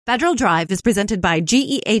Federal Drive is presented by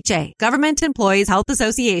GEHA, Government Employees Health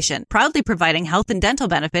Association, proudly providing health and dental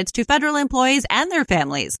benefits to federal employees and their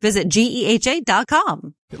families. Visit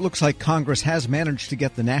GEHA.com. It looks like Congress has managed to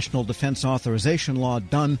get the National Defense Authorization Law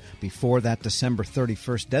done before that December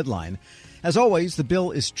 31st deadline. As always, the bill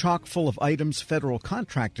is chock full of items federal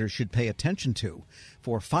contractors should pay attention to.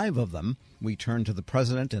 For 5 of them, we turn to the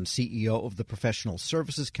president and CEO of the Professional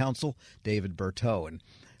Services Council, David Berteau. And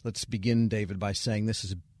let's begin, David, by saying this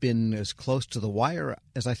has been as close to the wire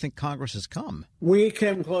as I think Congress has come. We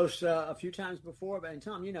came close a few times before, but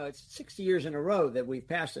Tom, it's 60 years in a row that we've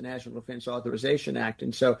passed the National Defense Authorization Act.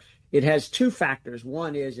 And so it has 2 factors.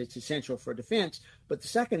 One is it's essential for defense, but the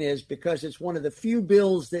second is because it's one of the few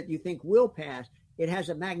bills that you think will pass, it has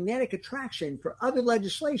a magnetic attraction for other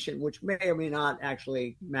legislation, which may or may not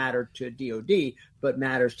actually matter to DOD, but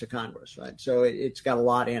matters to Congress, right? So it's got a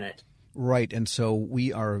lot in it. Right, and so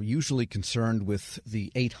we are usually concerned with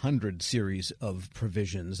the 800 series of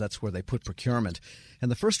provisions. That's where they put procurement.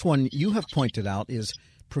 And the first one you have pointed out is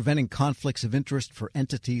preventing conflicts of interest for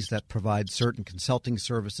entities that provide certain consulting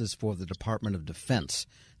services for the Department of Defense.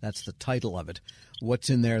 That's the title of it. What's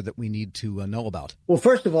in there that we need to know about? Well,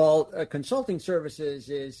 first of all, consulting services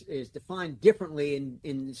is defined differently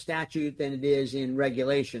in statute than it is in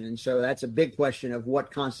regulation. And so that's a big question of what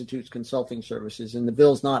constitutes consulting services. And the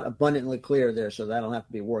bill's not abundantly clear there, so that'll have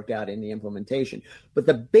to be worked out in the implementation. But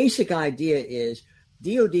the basic idea is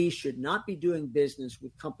DOD should not be doing business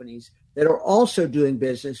with companies that are also doing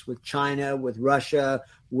business with China, with Russia,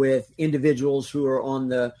 with individuals who are on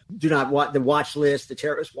the watch list, the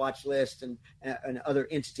terrorist watch list, and other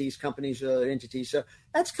entities, companies or other entities. So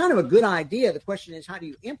that's kind of a good idea. The question is, how do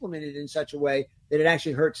you implement it in such a way that it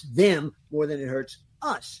actually hurts them more than it hurts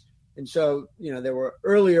us? And so, there were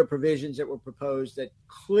earlier provisions that were proposed that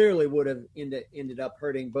clearly would have ended up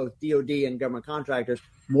hurting both DOD and government contractors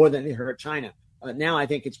more than it hurt China. Now I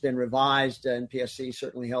think it's been revised, and PSC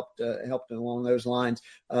certainly helped along those lines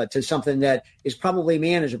to something that is probably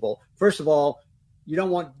manageable. First of all, you don't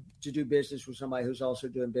want to do business with somebody who's also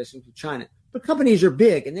doing business with China. But companies are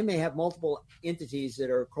big, and they may have multiple entities that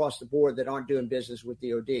are across the board that aren't doing business with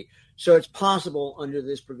DOD. So it's possible under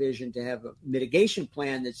this provision to have a mitigation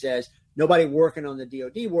plan that says nobody working on the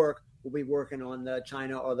DOD work will be working on the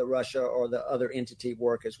China or the Russia or the other entity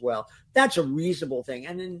work as well. That's a reasonable thing.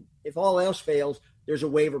 And then if all else fails, there's a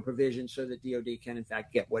waiver provision so that DOD can, in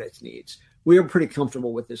fact, get what it needs. We are pretty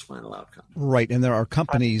comfortable with this final outcome. Right. And there are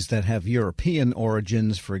companies that have European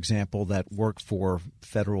origins, for example, that work for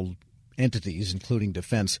federal entities, including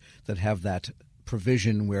defense, that have that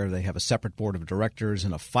provision where they have a separate board of directors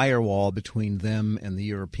and a firewall between them and the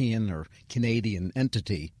European or Canadian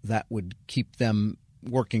entity that would keep them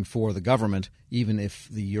working for the government, even if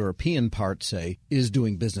the European part, say, is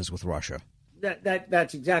doing business with Russia.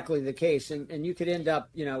 That's exactly the case, and you could end up,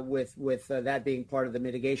 with that being part of the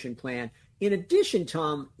mitigation plan. In addition,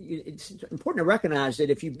 Tom, it's important to recognize that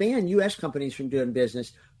if you ban U.S. companies from doing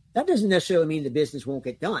business, that doesn't necessarily mean the business won't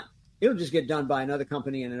get done. It'll just get done by another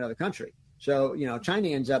company in another country. So, China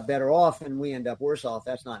ends up better off and we end up worse off.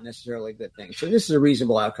 That's not necessarily a good thing. So this is a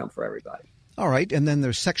reasonable outcome for everybody. All right. And then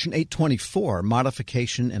there's Section 824,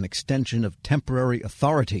 modification and extension of temporary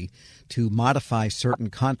authority to modify certain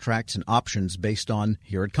contracts and options based on,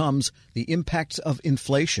 here it comes, the impacts of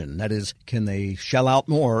inflation. That is, can they shell out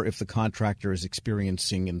more if the contractor is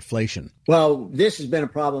experiencing inflation? Well, this has been a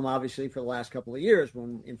problem, obviously, for the last couple of years.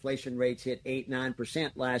 When inflation rates hit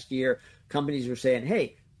 8-9% last year, companies were saying,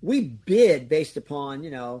 hey, we bid based upon,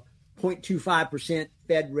 0.25%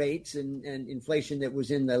 Fed rates and inflation that was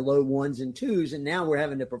in the low 1s and 2s. And now we're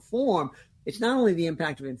having to perform. It's not only the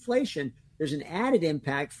impact of inflation, there's an added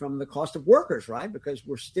impact from the cost of workers, right? Because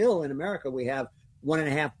we're still in America, we have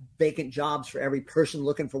 1.5 vacant jobs for every person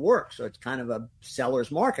looking for work. So it's kind of a seller's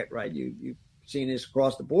market, right? You've seen this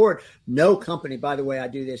across the board. No company, by the way, I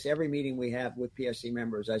do this every meeting we have with PSC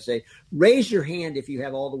members. I say, raise your hand if you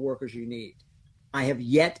have all the workers you need. I have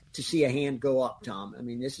yet to see a hand go up, Tom. I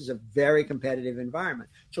mean, this is a very competitive environment.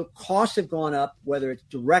 So costs have gone up, whether it's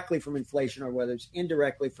directly from inflation or whether it's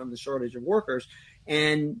indirectly from the shortage of workers.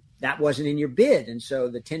 And that wasn't in your bid. And so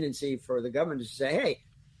the tendency for the government is to say, hey,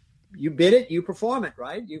 you bid it, you perform it,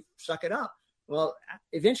 right? You suck it up. Well,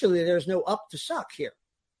 eventually there's no up to suck here.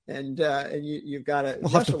 And you've got to.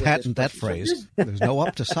 We'll have to patent that phrase. There's no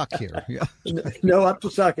up to suck here. Yeah. No up to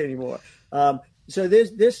suck anymore. So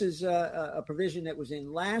this is a provision that was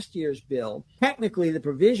in last year's bill. Technically, the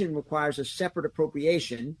provision requires a separate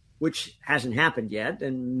appropriation, which hasn't happened yet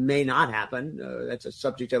and may not happen. That's a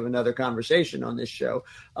subject of another conversation on this show.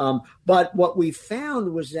 But what we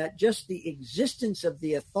found was that just the existence of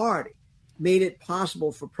the authority made it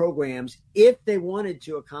possible for programs, if they wanted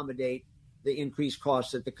to accommodate the increased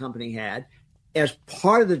costs that the company had as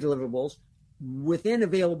part of the deliverables within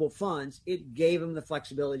available funds, it gave them the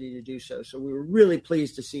flexibility to do so. So we were really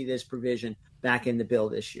pleased to see this provision back in the bill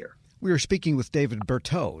this year. We are speaking with David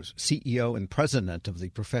Berteau, CEO and president of the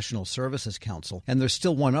Professional Services Council. And there's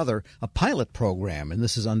still one other, a pilot program, and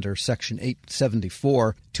this is under Section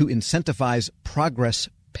 874 to incentivize progress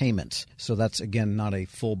payments. So that's, again, not a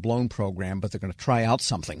full-blown program, but they're going to try out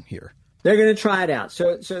something here. They're going to try it out.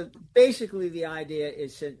 So basically the idea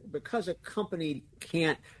is that because a company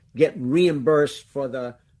can't get reimbursed for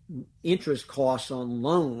the interest costs on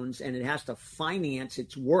loans, and it has to finance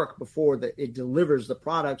its work before it delivers the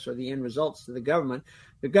products or the end results to the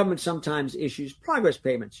government sometimes issues progress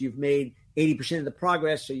payments. You've made 80% of the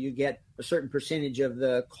progress, so you get a certain percentage of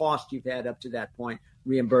the cost you've had up to that point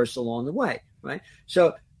reimbursed along the way, right?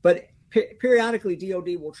 So, but periodically,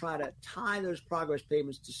 DOD will try to tie those progress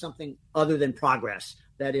payments to something other than progress,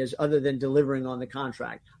 that is, other than delivering on the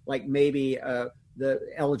contract, like maybe the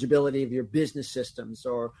eligibility of your business systems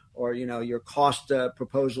or your cost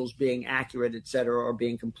proposals being accurate, et cetera, or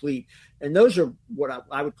being complete. And those are what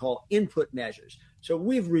I would call input measures. So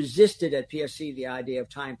we've resisted at PSC the idea of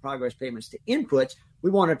tying progress payments to inputs.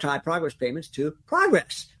 We want to tie progress payments to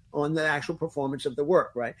progress on the actual performance of the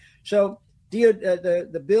work, right? So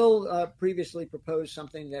the bill previously proposed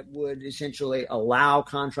something that would essentially allow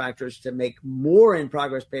contractors to make more in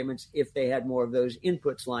progress payments if they had more of those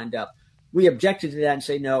inputs lined up. We objected to that and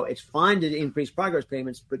say, no, it's fine to increase progress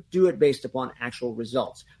payments, but do it based upon actual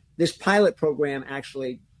results. This pilot program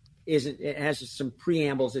actually it has some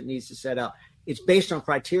preambles it needs to set up. It's based on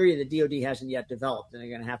criteria that DOD hasn't yet developed, and they're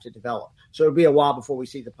going to have to develop. So it'll be a while before we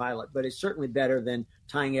see the pilot, but it's certainly better than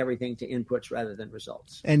tying everything to inputs rather than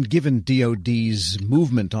results. And given DOD's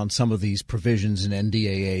movement on some of these provisions in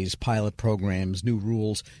NDAAs, pilot programs, new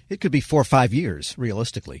rules, it could be 4 or 5 years,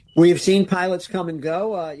 realistically. We've seen pilots come and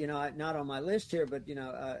go. Not on my list here, but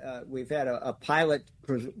we've had a pilot.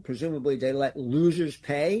 Presumably, they let losers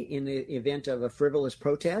pay in the event of a frivolous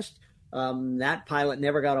protest. That pilot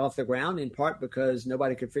never got off the ground, in part because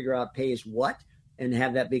nobody could figure out pays what and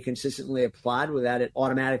have that be consistently applied without it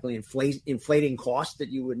automatically inflating costs that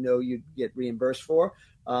you would know you'd get reimbursed for.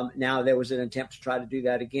 Now there was an attempt to try to do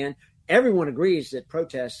that again. Everyone agrees that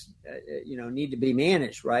protests, need to be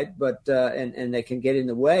managed, right? But and they can get in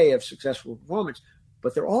the way of successful performance.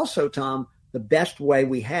 But they're also, Tom, the best way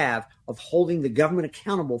we have of holding the government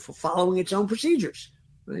accountable for following its own procedures,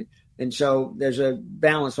 right? And so there's a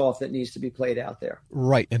balance off that needs to be played out there.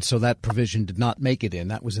 Right. And so that provision did not make it in.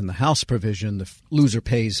 That was in the House provision. The loser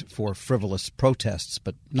pays for frivolous protests,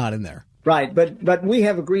 but not in there. Right. But we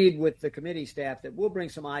have agreed with the committee staff that we'll bring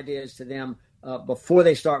some ideas to them before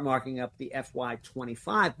they start marking up the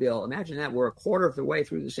FY25 bill. Imagine that. We're a quarter of the way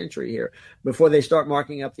through the century here before they start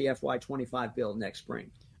marking up the FY25 bill next spring.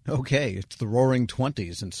 Okay, it's the roaring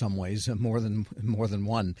 20s in some ways, more than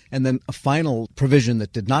one. And then a final provision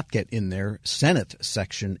that did not get in there, Senate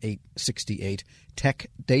Section 868, tech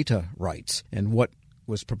data rights, and what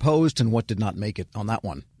was proposed and what did not make it on that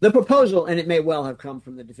one. The proposal, and it may well have come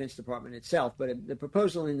from the Defense Department itself, but the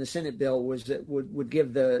proposal in the Senate bill was that would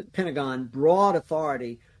give the Pentagon broad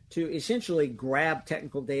authority to essentially grab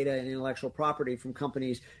technical data and intellectual property from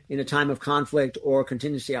companies in a time of conflict or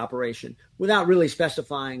contingency operation without really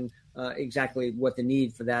specifying exactly what the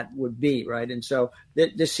need for that would be, right? And so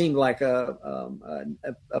this seemed like a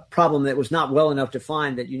problem that was not well enough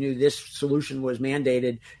defined that you knew this solution was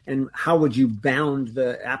mandated, and how would you bound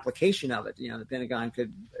the application of it? The Pentagon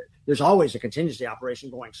there's always a contingency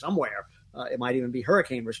operation going somewhere. It might even be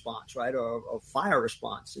hurricane response, right, or fire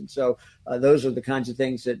response. And so those are the kinds of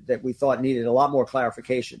things that we thought needed a lot more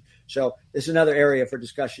clarification. So this is another area for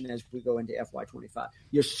discussion as we go into FY25.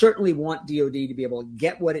 You certainly want DOD to be able to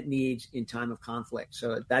get what it needs in time of conflict.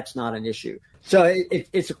 So that's not an issue. So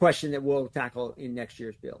it's a question that we'll tackle in next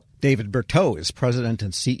year's bill. David Berteau is president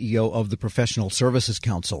and CEO of the Professional Services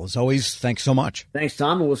Council. As always, thanks so much. Thanks,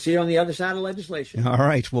 Tom, and we'll see you on the other side of legislation. All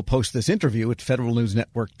right. We'll post this interview at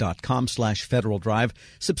federalnewsnetwork.com/Federal Drive.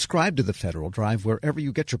 Subscribe to the Federal Drive wherever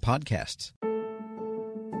you get your podcasts.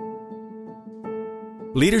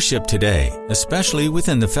 Leadership today, especially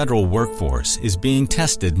within the federal workforce, is being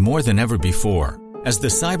tested more than ever before. As the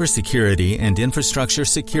Cybersecurity and Infrastructure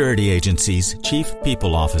Security Agency's Chief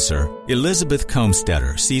People Officer, Elizabeth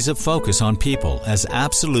Comstetter sees a focus on people as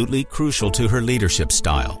absolutely crucial to her leadership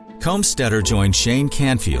style. Comstetter joined Shane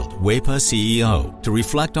Canfield, WEPA CEO, to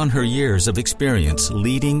reflect on her years of experience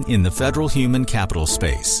leading in the federal human capital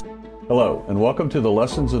space. Hello, and welcome to the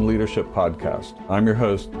Lessons in Leadership podcast. I'm your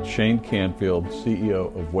host, Shane Canfield,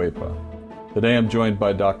 CEO of WEPA. Today I'm joined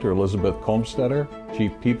by Dr. Elizabeth Kolmstetter,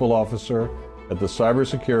 Chief People Officer at the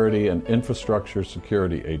Cybersecurity and Infrastructure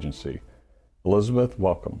Security Agency. Elizabeth,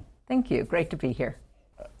 welcome. Thank you. Great to be here.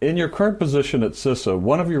 In your current position at CISA,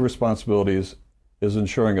 one of your responsibilities is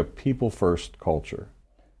ensuring a people-first culture.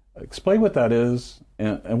 Explain what that is,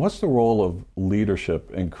 and what's the role of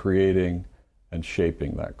leadership in creating and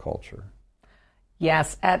shaping that culture?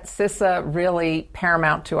 Yes, at CISA, really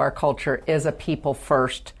paramount to our culture is a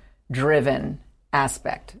people-first driven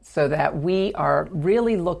aspect, so that we are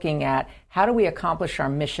really looking at how do we accomplish our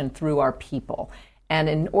mission through our people. And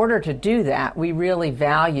in order to do that, we really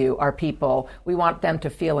value our people. We want them to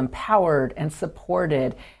feel empowered and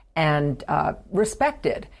supported and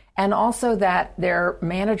respected, and also that their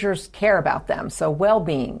managers care about them. So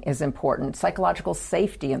well-being is important. Psychological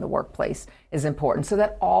safety in the workplace is important, so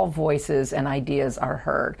that all voices and ideas are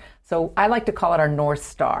heard. So I like to call it our North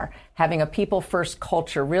Star. Having a people-first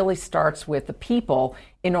culture really starts with the people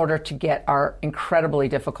in order to get our incredibly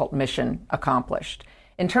difficult mission accomplished.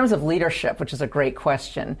 In terms of leadership, which is a great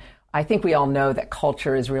question, I think we all know that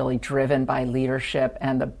culture is really driven by leadership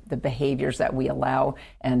and the behaviors that we allow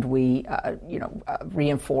and we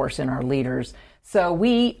reinforce in our leaders. So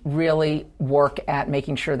we really work at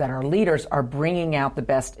making sure that our leaders are bringing out the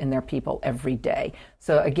best in their people every day.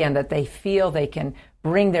 So again, that they feel they can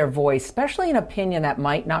bring their voice, especially an opinion that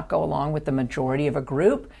might not go along with the majority of a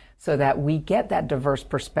group, so that we get that diverse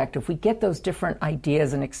perspective. We get those different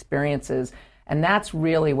ideas and experiences. And that's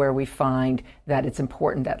really where we find that it's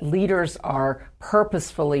important that leaders are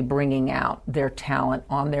purposefully bringing out their talent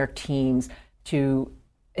on their teams to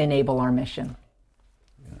enable our mission.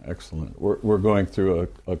 Yeah, excellent. We're going through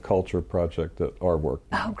a culture project at our work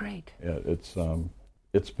now. Oh, great. Yeah,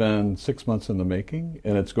 it's been 6 months in the making,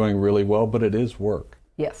 and it's going really well, but it is work.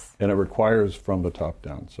 Yes. And it requires from the top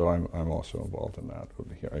down. So I'm also involved in that.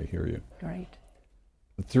 I hear you. Great.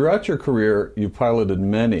 Throughout your career, you piloted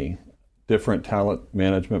many different talent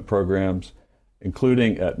management programs,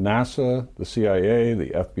 including at NASA, the CIA, the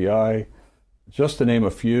FBI, just to name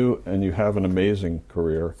a few, and you have an amazing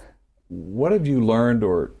career. What have you learned,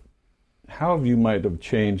 or how have you might have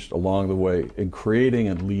changed along the way in creating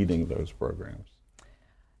and leading those programs?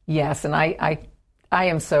 Yes, and I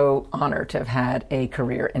am so honored to have had a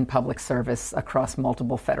career in public service across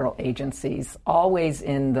multiple federal agencies, always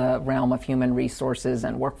in the realm of human resources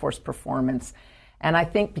and workforce performance. And I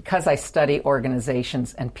think because I study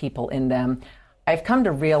organizations and people in them, I've come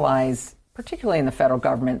to realize, particularly in the federal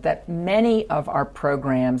government, that many of our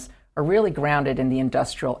programs are really grounded in the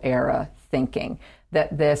industrial era thinking,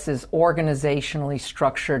 that this is organizationally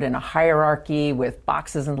structured in a hierarchy with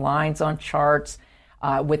boxes and lines on charts,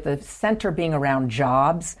 with the center being around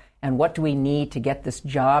jobs and what do we need to get this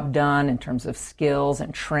job done in terms of skills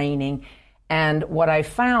and training. And what I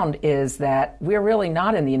found is that we're really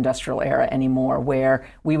not in the industrial era anymore, where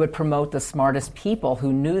we would promote the smartest people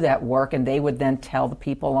who knew that work, and they would then tell the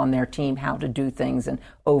people on their team how to do things and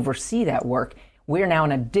oversee that work. We're now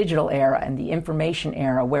in a digital era and the information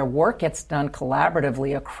era, where work gets done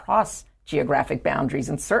collaboratively across geographic boundaries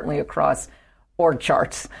and certainly across org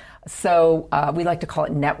charts. So we like to call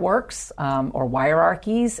it networks or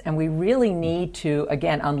hierarchies, and we really need to,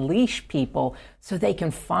 again, unleash people so they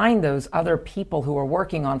can find those other people who are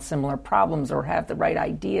working on similar problems or have the right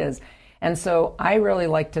ideas. And so I really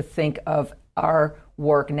like to think of our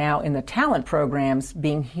work now in the talent programs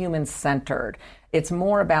being human-centered. It's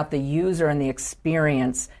more about the user and the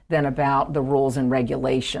experience than about the rules and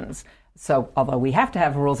regulations. So although we have to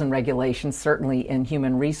have rules and regulations, certainly in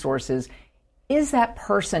human resources, is that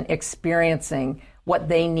person experiencing what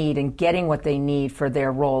they need and getting what they need for their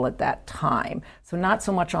role at that time? So not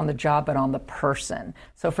so much on the job, but on the person.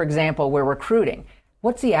 So for example, we're recruiting.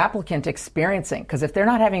 What's the applicant experiencing? Because if they're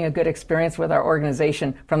not having a good experience with our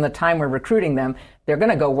organization from the time we're recruiting them, they're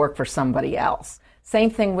going to go work for somebody else. Same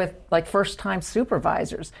thing with like first-time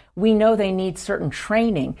supervisors. We know they need certain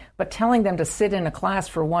training, but telling them to sit in a class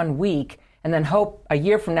for 1 week and then hope a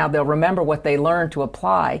year from now they'll remember what they learned to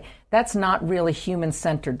apply, that's not really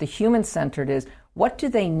human-centered. The human-centered is, what do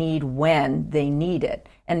they need when they need it?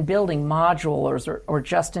 And building modules or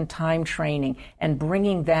just-in-time training and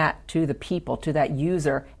bringing that to the people, to that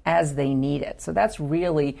user as they need it. So that's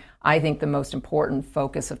really, I think, the most important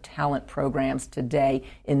focus of talent programs today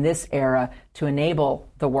in this era, to enable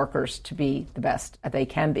the workers to be the best they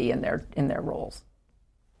can be in their roles.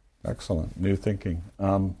 Excellent. New thinking.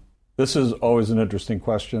 This is always an interesting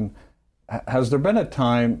question. Has there been a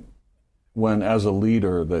time when, as a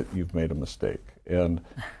leader, that you've made a mistake? And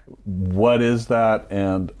what is that?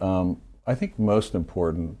 And I think most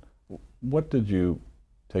important, what did you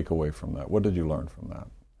take away from that? What did you learn from that?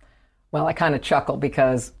 Well, I kind of chuckle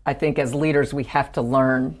because I think as leaders, we have to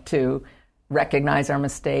learn to recognize our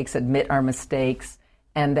mistakes, admit our mistakes,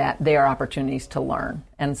 and that they are opportunities to learn.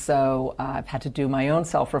 And so I've had to do my own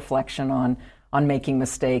self-reflection on making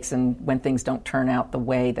mistakes and when things don't turn out the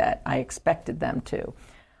way that I expected them to.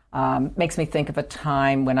 Makes me think of a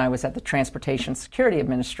time when I was at the Transportation Security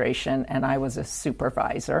Administration and I was a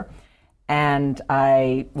supervisor, and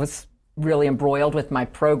I was really embroiled with my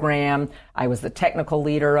program. I was the technical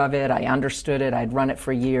leader of it. I understood it. I'd run it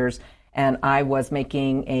for years. And I was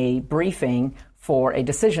making a briefing for a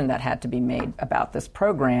decision that had to be made about this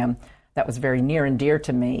program that was very near and dear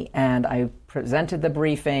to me. And I presented the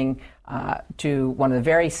briefing to one of the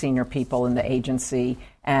very senior people in the agency.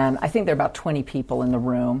 And I think there are about 20 people in the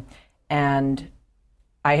room. And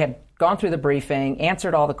I had gone through the briefing,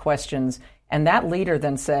 answered all the questions, and that leader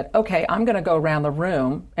then said, okay, I'm going to go around the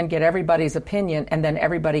room and get everybody's opinion, and then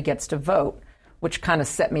everybody gets to vote, which kind of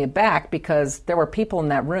set me aback because there were people in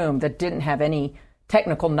that room that didn't have any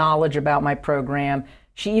technical knowledge about my program.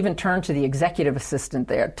 She even turned to the executive assistant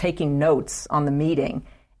there, taking notes on the meeting,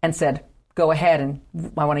 and said, go ahead, and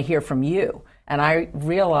I want to hear from you. And I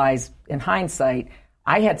realized, in hindsight,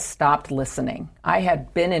 I had stopped listening. I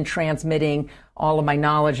had been in transmitting all of my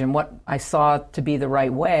knowledge and what I saw to be the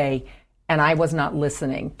right way, and I was not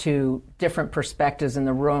listening to different perspectives in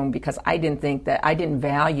the room because I didn't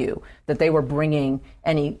value that they were bringing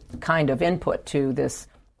any kind of input to this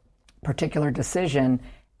particular decision.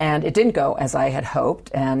 And it didn't go as I had hoped,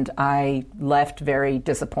 and I left very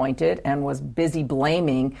disappointed and was busy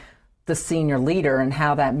blaming the senior leader and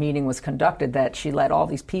how that meeting was conducted, that she let all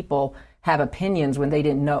these people have opinions when they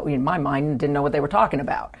didn't know, in my mind, didn't know what they were talking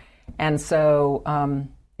about. And so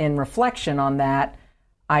in reflection on that,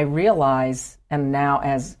 I realize, and now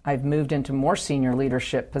as I've moved into more senior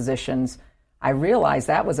leadership positions, I realize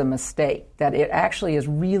that was a mistake, that it actually is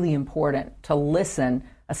really important to listen,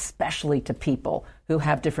 especially to people who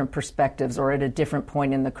have different perspectives or at a different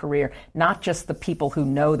point in the career, not just the people who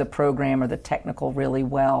know the program or the technical really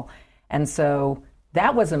well. And so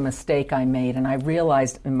that was a mistake I made, and I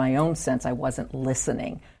realized in my own sense I wasn't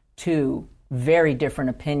listening to very different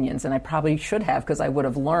opinions, and I probably should have, because I would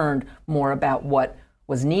have learned more about what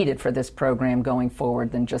was needed for this program going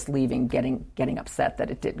forward than just leaving getting upset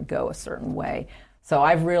that it didn't go a certain way. So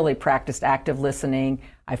I've really practiced active listening.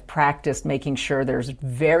 I've practiced making sure there's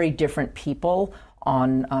very different people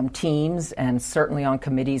on teams and certainly on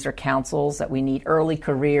committees or councils, that we need early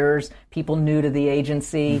careers, people new to the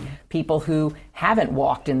agency, people who haven't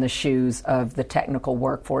walked in the shoes of the technical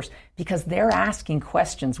workforce, because they're asking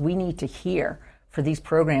questions we need to hear for these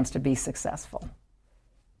programs to be successful.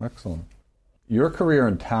 Excellent. Your career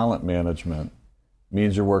in talent management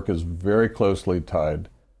means your work is very closely tied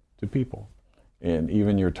to people. And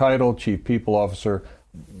even your title, Chief People Officer,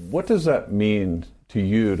 what does that mean to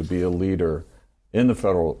you to be a leader in the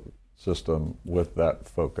federal system with that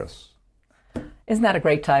focus? Isn't that a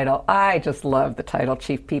great title? I just love the title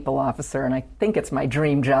Chief People Officer, and I think it's my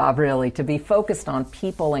dream job, really, to be focused on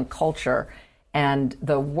people and culture and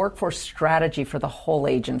the workforce strategy for the whole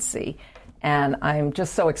agency. And I'm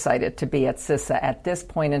just so excited to be at CISA at this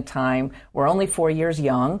point in time. We're only 4 years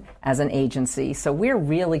young as an agency, so we're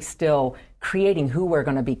really still creating who we're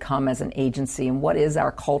going to become as an agency and what is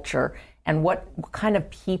our culture and what kind of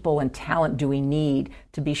people and talent do we need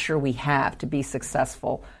to be sure we have to be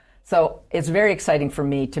successful. So it's very exciting for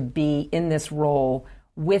me to be in this role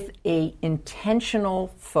with a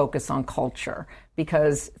intentional focus on culture,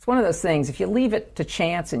 because it's one of those things, if you leave it to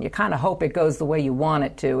chance and you kind of hope it goes the way you want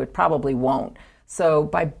it to, it probably won't. So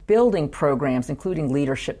by building programs, including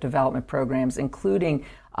leadership development programs, including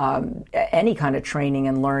any kind of training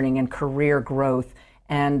and learning and career growth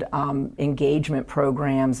and engagement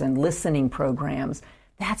programs and listening programs,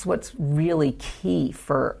 that's what's really key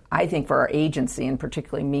for, I think, for our agency, and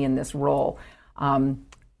particularly me in this role.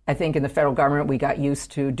 I think in the federal government, we got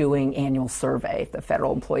used to doing annual survey, the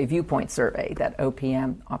Federal Employee Viewpoint Survey that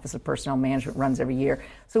OPM, Office of Personnel Management, runs every year.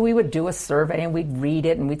 So we would do a survey and we'd read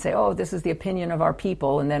it and we'd say, oh, this is the opinion of our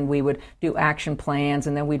people. And then we would do action plans,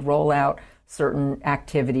 and then we'd roll out certain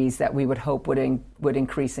activities that we would hope would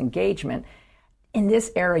increase engagement. In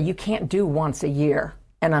this era, you can't do once a year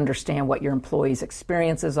and understand what your employees'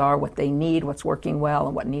 experiences are, what they need, what's working well,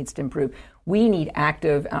 and what needs to improve. We need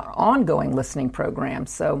active, ongoing listening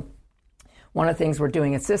programs. So one of the things we're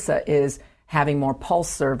doing at CISA is having more pulse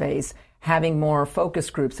surveys, having more focus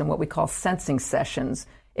groups and what we call sensing sessions,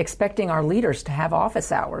 expecting our leaders to have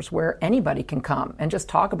office hours where anybody can come and just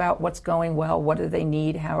talk about what's going well, what do they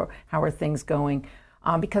need, how are things going,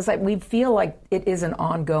 because we feel like it is an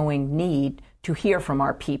ongoing need to hear from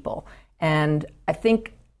our people. And I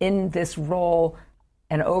think in this role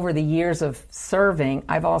and over the years of serving,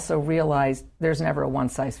 I've also realized there's never a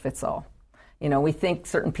one-size-fits-all. We think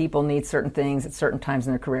certain people need certain things at certain times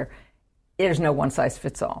in their career. There's no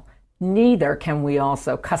one-size-fits-all. Neither can we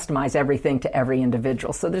also customize everything to every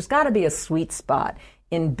individual. So there's got to be a sweet spot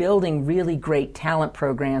in building really great talent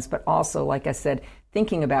programs, but also, like I said,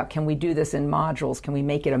 thinking about, can we do this in modules? Can we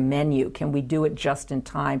make it a menu? Can we do it just in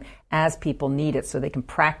time as people need it so they can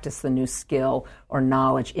practice the new skill or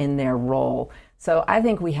knowledge in their role? So I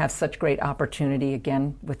think we have such great opportunity,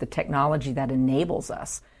 again, with the technology that enables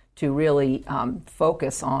us to really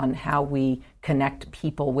focus on how we connect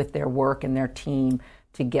people with their work and their team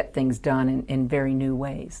to get things done in very new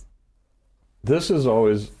ways. This is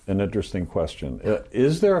always an interesting question.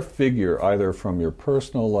 Is there a figure, either from your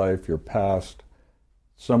personal life, your past,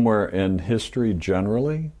 somewhere in history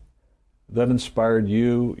generally, that inspired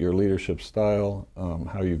you, your leadership style,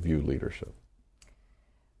 how you view leadership?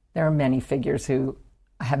 There are many figures who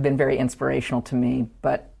have been very inspirational to me,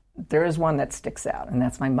 but there is one that sticks out, and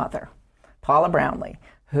that's my mother, Paula Brownlee,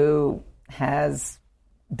 who has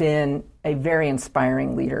been a very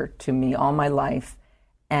inspiring leader to me all my life.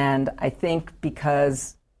 And I think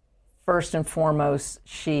because, first and foremost,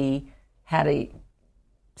 she had a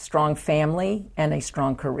strong family and a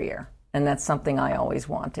strong career. And that's something I always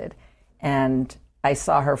wanted. And I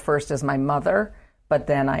saw her first as my mother, but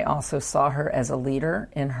then I also saw her as a leader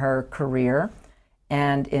in her career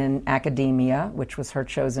and in academia, which was her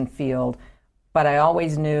chosen field. But I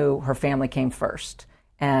always knew her family came first.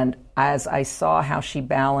 And as I saw how she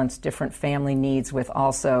balanced different family needs with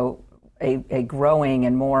also a growing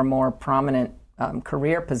and more prominent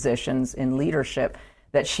career positions in leadership,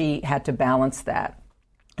 that she had to balance that.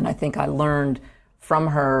 And I think I learned from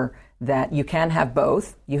her that you can have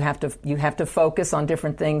both. You have to focus on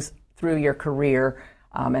different things through your career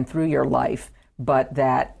and through your life, but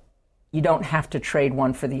that you don't have to trade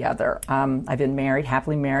one for the other. I've been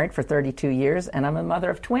happily married for 32 years, and I'm a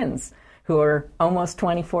mother of twins who are almost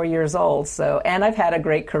 24 years old. And I've had a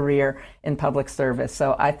great career in public service.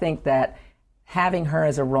 So I think that having her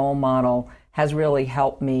as a role model has really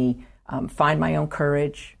helped me find my own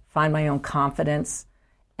courage, find my own confidence,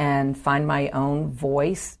 and find my own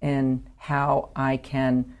voice in how I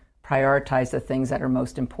can prioritize the things that are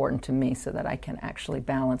most important to me so that I can actually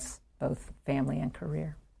balance both family and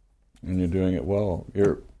career. And you're doing it well.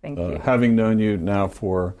 Thank you. Having known you now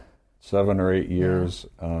for 7 or 8 years,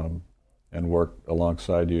 and worked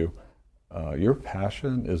alongside you, your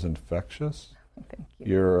passion is infectious. Thank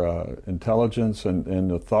you. Your intelligence and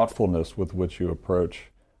the thoughtfulness with which you approach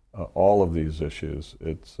all of these issues,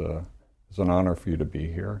 it's an honor for you to be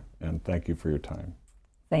here, and thank you for your time.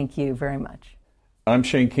 Thank you very much. I'm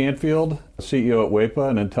Shane Canfield, CEO at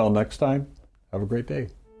WEPA, and until next time, have a great day.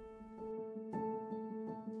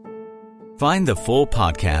 Find the full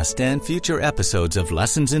podcast and future episodes of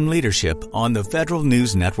Lessons in Leadership on the Federal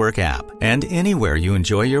News Network app and anywhere you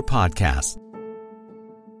enjoy your podcasts.